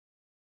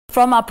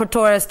From our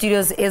Pretoria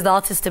studios is the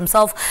artist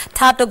himself.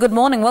 Thato, good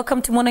morning.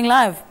 Welcome to Morning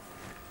Live.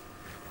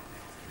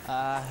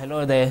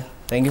 Hello there.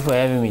 Thank you for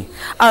having me.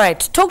 All right.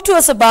 Talk to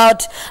us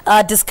about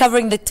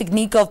discovering the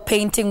technique of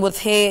painting with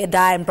hair,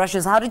 dye and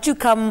brushes. How did you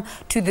come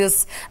to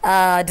this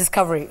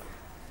discovery?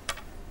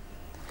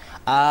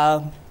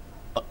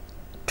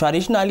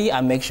 Traditionally,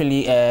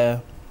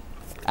 I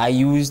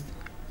used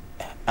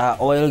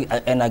oil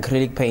and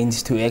acrylic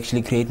paints to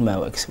actually create my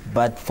works.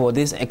 But for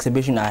this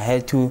exhibition, I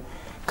had to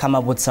come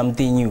up with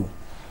something new.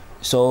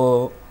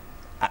 So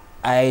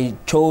I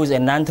chose a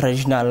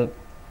non-traditional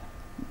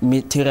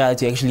material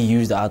to actually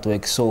use the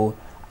artwork. So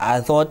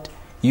I thought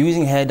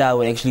using hair dye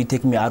would actually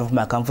take me out of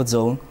my comfort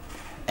zone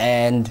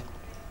and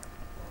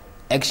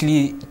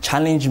actually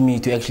challenge me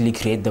to actually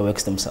create the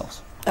works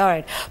themselves. All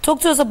right.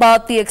 Talk to us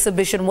about the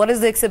exhibition. What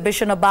is the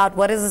exhibition about?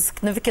 What is the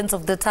significance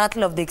of the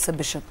title of the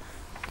exhibition?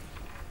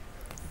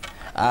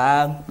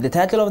 The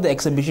title of the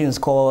exhibition is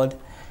called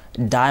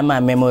Dye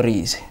My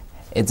Memories.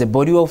 It's a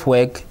body of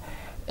work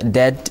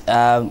that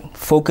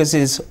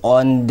focuses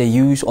on the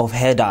use of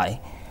hair dye,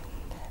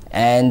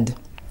 and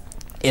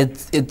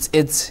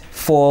it's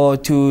for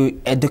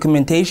a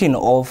documentation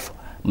of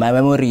my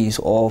memories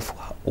of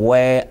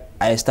where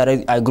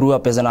I grew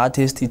up as an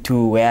artist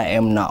to where I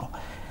am now,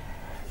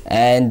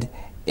 and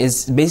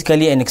it's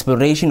basically an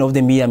exploration of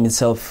the medium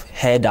itself,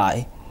 hair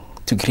dye,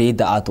 to create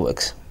the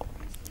artworks.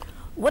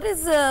 What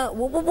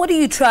are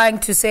you trying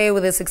to say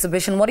with this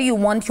exhibition? What do you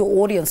want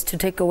your audience to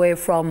take away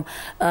from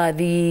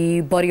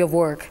the body of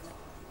work?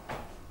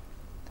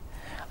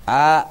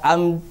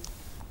 I'm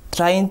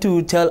trying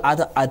to tell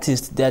other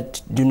artists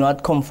that do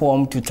not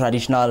conform to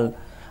traditional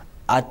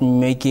art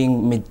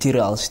making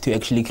materials to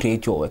actually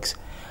create your works.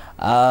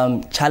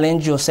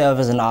 Challenge yourself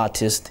as an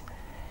artist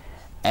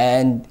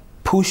and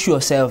push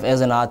yourself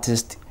as an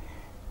artist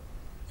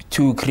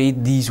to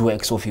create these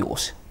works of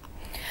yours.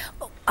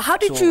 How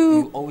did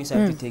you always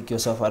have to take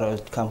yourself out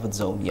of the comfort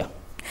zone? Yeah.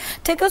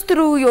 Take us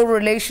through your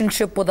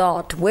relationship with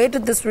art. Where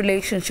did this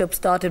relationship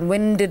start, and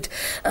when did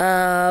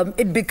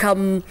it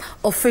become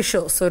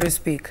official, so to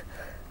speak?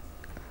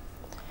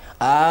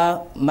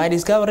 My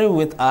discovery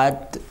with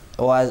art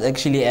was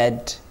actually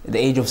at the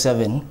age of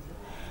 7,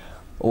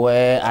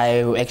 where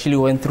I actually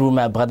went through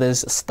my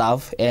brother's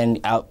stuff,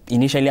 and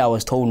initially I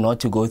was told not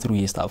to go through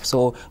his stuff.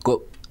 So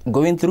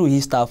going through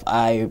his stuff,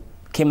 I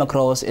came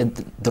across a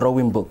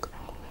drawing book.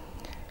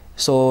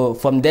 So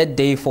from that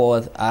day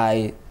forth,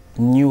 I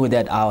knew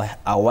that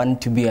I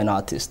want to be an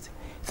artist.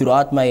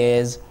 Throughout my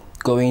years,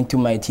 going to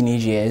my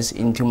teenage years,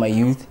 into my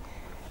youth,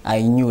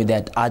 I knew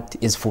that art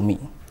is for me.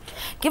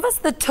 Give us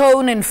the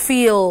tone and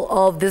feel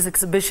of this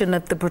exhibition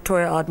at the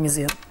Pretoria Art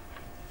Museum.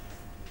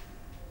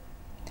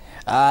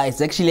 It's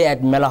actually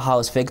at Mela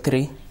House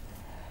Factory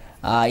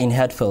in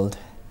Hatfield.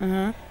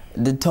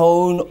 The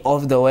tone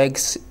of the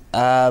works,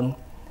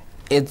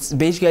 it's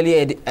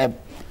basically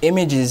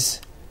images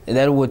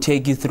that will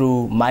take you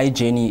through my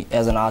journey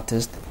as an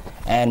artist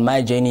and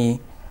my journey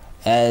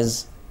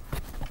as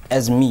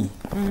me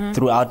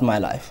throughout my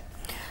life.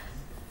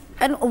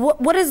 And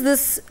what is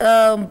this,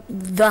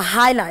 the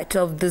highlight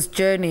of this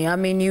journey? I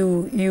mean,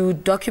 you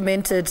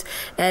documented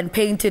and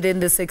painted in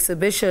this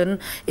exhibition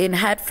in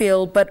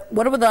Hatfield, but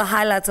what were the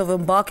highlights of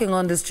embarking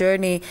on this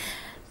journey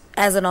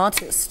as an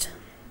artist?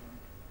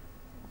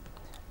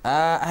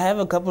 I have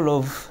a couple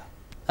of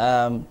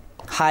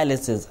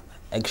highlights,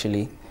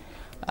 actually.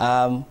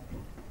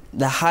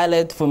 The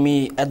highlight for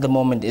me at the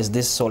moment is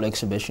this solo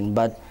exhibition,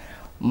 but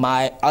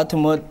my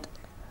ultimate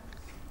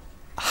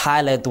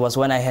highlight was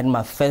when I had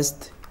my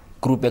first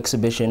group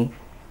exhibition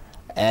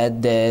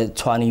at the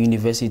Tshwane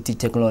University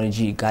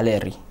Technology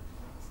Gallery.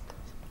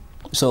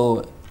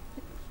 So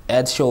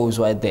at shows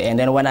right there, and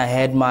then when I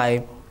had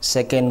my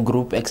second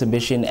group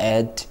exhibition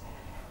at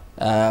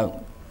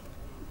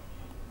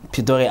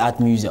Pretoria Art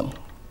Museum.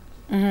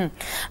 All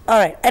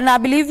right, and I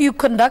believe you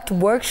conduct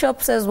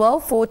workshops as well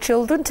for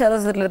children. Tell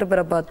us a little bit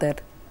about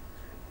that.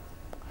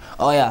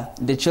 Oh yeah,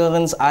 the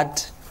children's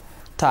art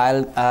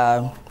tile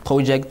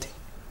project,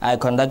 I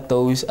conduct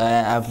those.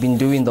 I've been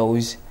doing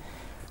those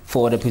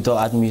for the Pretoria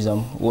Art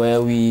Museum,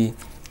 where we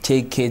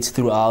take kids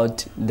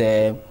throughout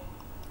the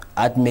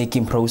art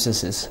making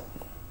processes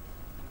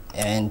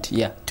and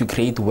to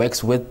create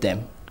works with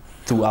them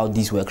throughout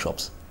these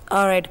workshops.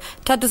 All right.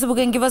 Thato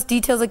Sebokeng, give us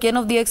details again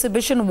of the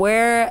exhibition.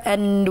 Where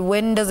and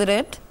when does it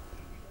end?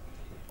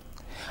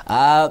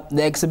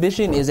 The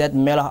exhibition is at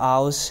Mela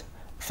House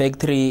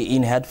Factory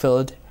in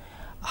Hatfield,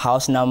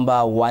 house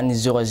number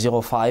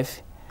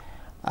 1005,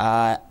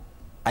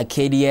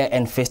 Arcadia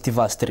and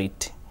Festival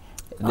Street.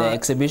 The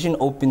exhibition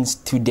opens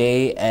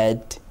today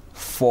at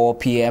 4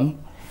 p.m.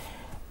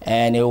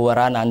 and it will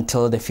run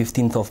until the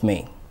 15th of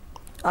May.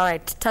 All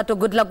right, Thato,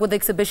 good luck with the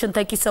exhibition.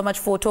 Thank you so much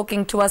for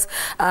talking to us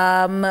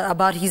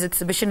about his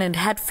exhibition in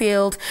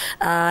Hatfield.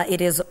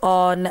 It is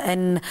on,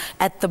 and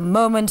at the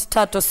moment,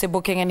 Thato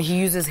Sebokeng, and he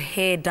uses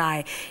hair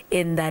dye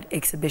in that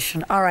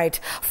exhibition. All right,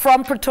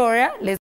 from Pretoria, let's